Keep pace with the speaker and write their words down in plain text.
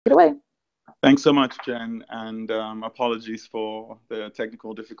Get away. Thanks so much, Jen, and apologies for the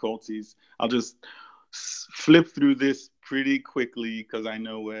technical difficulties. I'll just flip through this pretty quickly because I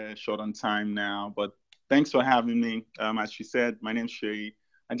know we're short on time now. But thanks for having me. As she said, my name's Seyi.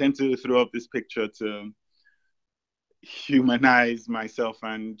 I tend to throw up this picture to humanize myself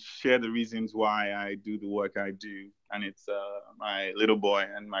and share the reasons why I do the work I do. And it's my little boy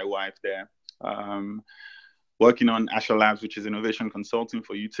and my wife there. Um, Working on Asher Labs, which is innovation consulting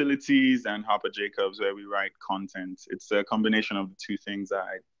for utilities, and Harper Jacobs, where we write content. It's a combination of the two things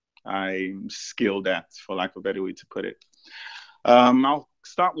I'm skilled at, for lack of a better way to put it. I'll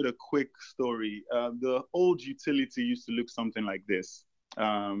start with a quick story. The old utility used to look something like this.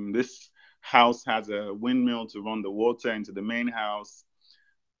 This house has a windmill to run the water into the main house.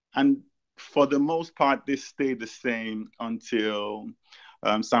 And for the most part, this stayed the same until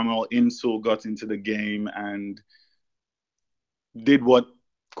Samuel Insull got into the game and did what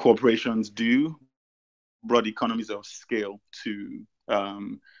corporations do, brought economies of scale to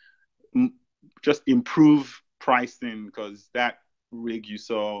just improve pricing, because that rig you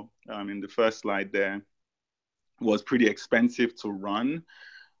saw in the first slide there was pretty expensive to run,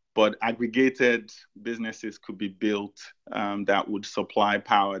 but aggregated businesses could be built that would supply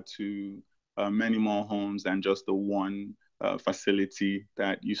power to many more homes than just the one facility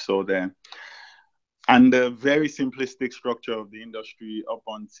that you saw there. And the very simplistic structure of the industry up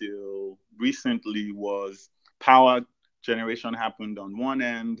until recently was power generation happened on one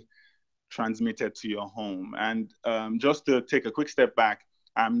end, transmitted to your home. And just to take a quick step back,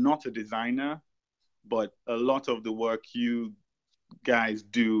 I'm not a designer, but a lot of the work you guys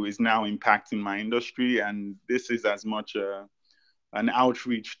do is now impacting my industry. And this is as much an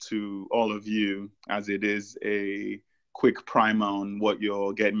outreach to all of you as it is a quick primer on what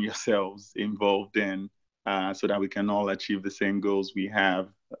you're getting yourselves involved in, so that we can all achieve the same goals we have,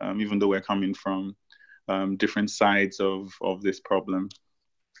 even though we're coming from different sides of this problem.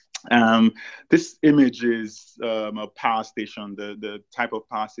 Um, this image is a power station, the type of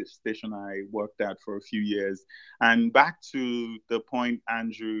power station I worked at for a few years. And back to the point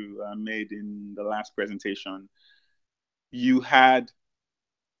Andrew made in the last presentation, you had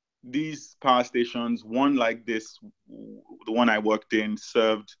these power stations, one like this, the one I worked in,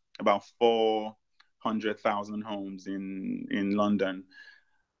 served about 400,000 homes in London.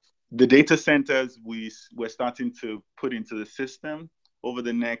 The data centers we're starting to put into the system over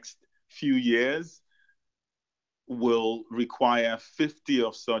the next few years will require 50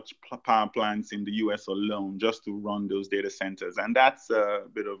 of such power plants in the US alone just to run those data centers. And that's a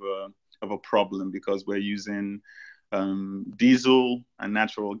bit of a problem because we're using diesel and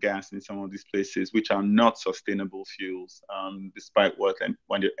natural gas in some of these places, which are not sustainable fuels, despite what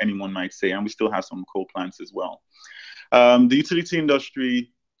anyone might say. And we still have some coal plants as well. The utility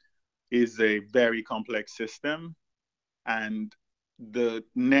industry is a very complex system, and the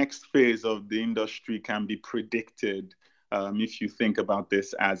next phase of the industry can be predicted if you think about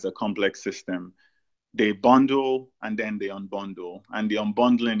this as a complex system. They bundle and then they unbundle. And the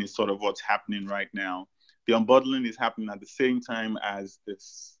unbundling is sort of what's happening right now. The unbundling is happening at the same time as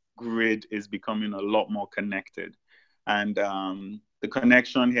this grid is becoming a lot more connected. And the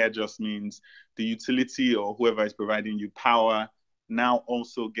connection here just means the utility or whoever is providing you power now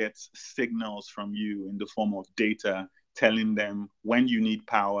also gets signals from you in the form of data telling them when you need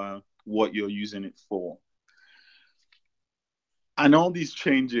power, what you're using it for. And all these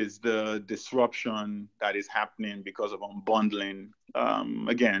changes, the disruption that is happening because of unbundling,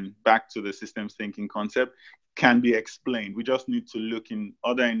 again, back to the systems thinking concept, can be explained. We just need to look in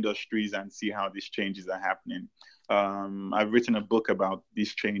other industries and see how these changes are happening. I've written a book about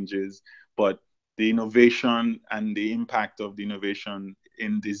these changes, but the innovation and the impact of the innovation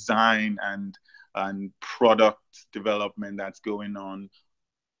in design and product development that's going on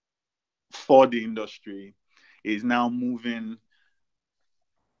for the industry is now moving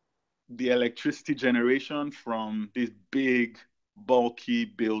the electricity generation from these big, bulky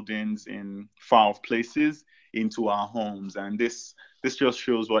buildings in far off places into our homes. And this just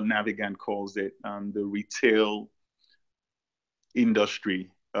shows what Navigant calls it, the retail industry,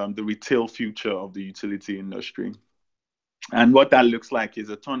 the retail future of the utility industry. And what that looks like is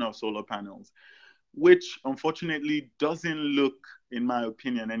a ton of solar panels, which unfortunately doesn't look, in my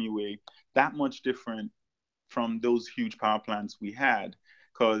opinion anyway, that much different from those huge power plants we had,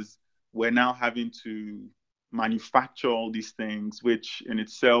 because we're now having to manufacture all these things, which in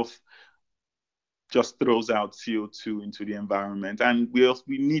itself just throws out CO2 into the environment. And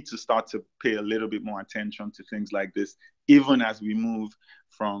we need to start to pay a little bit more attention to things like this, even as we move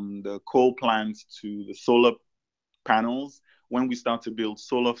from the coal plants to the solar panels. when we start to build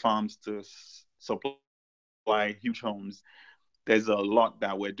solar farms to supply huge homes, there's a lot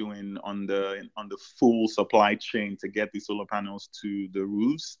that we're doing on the full supply chain to get these solar panels to the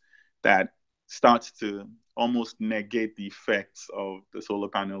roofs that starts to almost negate the effects of the solar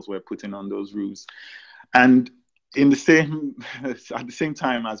panels we're putting on those roofs. And at the same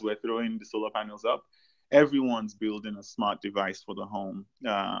time as we're throwing the solar panels up, everyone's building a smart device for the home.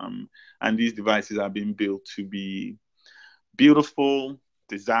 And these devices are being built to be beautiful,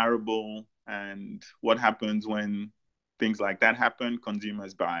 desirable, and what happens when things like that happen?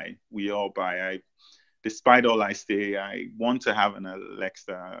 Consumers buy. We all buy. Despite all I say, I want to have an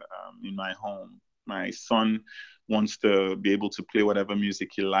Alexa in my home. My son wants to be able to play whatever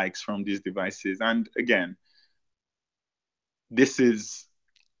music he likes from these devices. And again, this is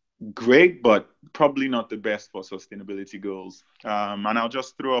great, but probably not the best for sustainability goals. And I'll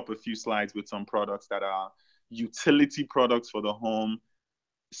just throw up a few slides with some products that are utility products for the home,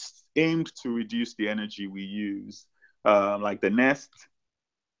 aimed to reduce the energy we use. Like the Nest,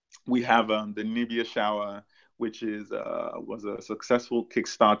 we have the Nivea shower, which was a successful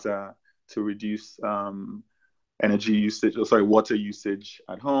Kickstarter to reduce energy usage, water usage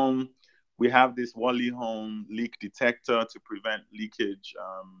at home. We have this Wally Home leak detector to prevent leakage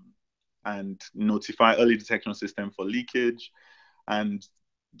and notify early detection system for leakage, and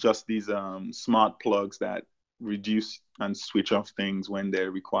just these smart plugs that reduce and switch off things when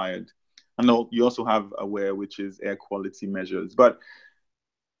they're required. And you also have Aware, which is air quality measures. But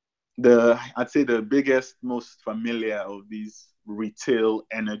I'd say the biggest, most familiar of these retail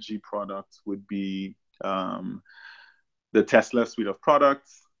energy products would be the Tesla suite of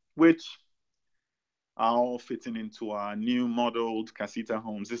products, which are all fitting into our new modeled Casita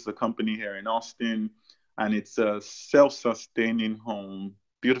homes. This is a company here in Austin, and it's a self-sustaining home,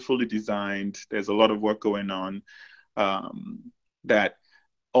 beautifully designed. There's a lot of work going on that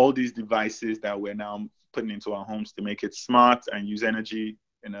all these devices that we're now putting into our homes to make it smart and use energy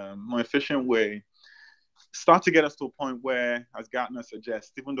in a more efficient way start to get us to a point where, as Gartner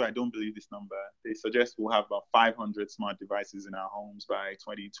suggests, even though I don't believe this number, they suggest we'll have about 500 smart devices in our homes by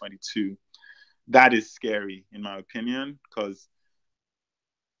 2022. That is scary, in my opinion, because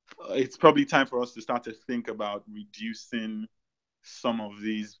it's probably time for us to start to think about reducing some of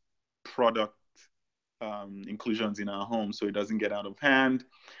these product inclusions in our homes so it doesn't get out of hand.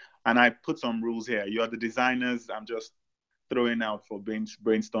 And I put some rules here. You are the designers. I'm just throwing out for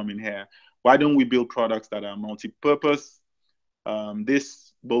brainstorming here. Why don't we build products that are multi-purpose?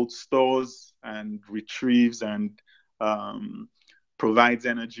 This both stores and retrieves and provides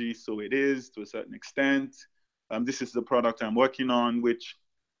energy, so it is to a certain extent. This is the product I'm working on, which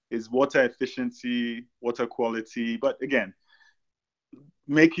is water efficiency, water quality, but again,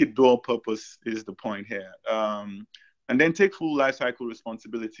 make it dual purpose is the point here. And then take full life cycle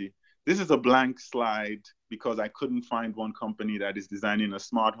responsibility. This is a blank slide because I couldn't find one company that is designing a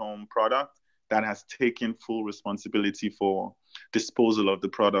smart home product that has taken full responsibility for disposal of the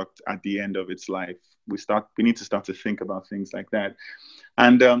product at the end of its life. We need to start to think about things like that.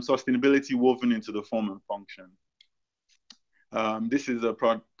 And sustainability woven into the form and function. This is a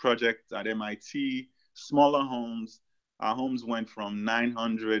project at MIT, smaller homes. Our homes went from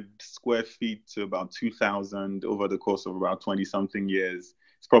 900 square feet to about 2,000 over the course of about 20-something years.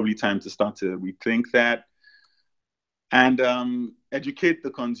 It's probably time to start to rethink that. And educate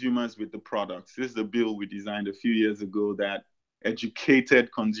the consumers with the products. This is a bill we designed a few years ago that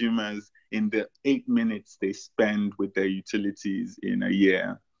educated consumers in the 8 minutes they spend with their utilities in a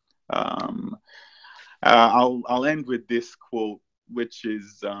year. I'll end with this quote, which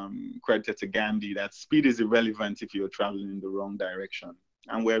is credited to Gandhi, that speed is irrelevant if you're traveling in the wrong direction.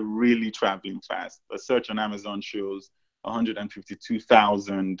 And we're really traveling fast. A search on Amazon shows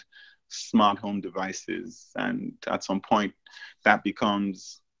 152,000 smart home devices. And at some point, that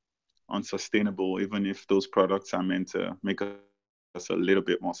becomes unsustainable, even if those products are meant to make us a little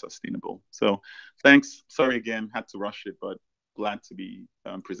bit more sustainable. So thanks. Sorry again, had to rush it, but glad to be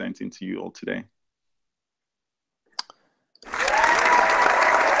presenting to you all today.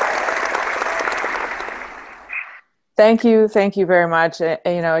 Thank you very much.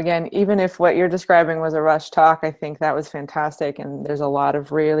 Again, even if what you're describing was a rush talk, I think that was fantastic, and there's a lot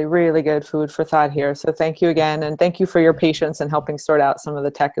of really, really good food for thought here. So thank you again, and thank you for your patience in helping sort out some of the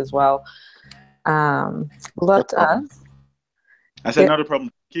tech as well. I said not a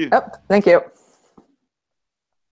problem. Thank you. Oh, thank you.